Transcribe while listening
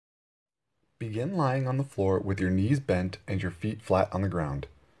Begin lying on the floor with your knees bent and your feet flat on the ground.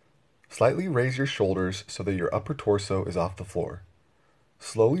 Slightly raise your shoulders so that your upper torso is off the floor.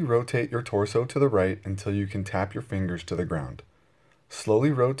 Slowly rotate your torso to the right until you can tap your fingers to the ground. Slowly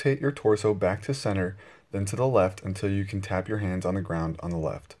rotate your torso back to center, then to the left until you can tap your hands on the ground on the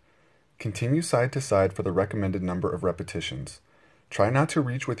left. Continue side to side for the recommended number of repetitions. Try not to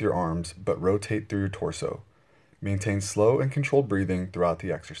reach with your arms, but rotate through your torso. Maintain slow and controlled breathing throughout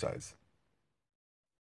the exercise.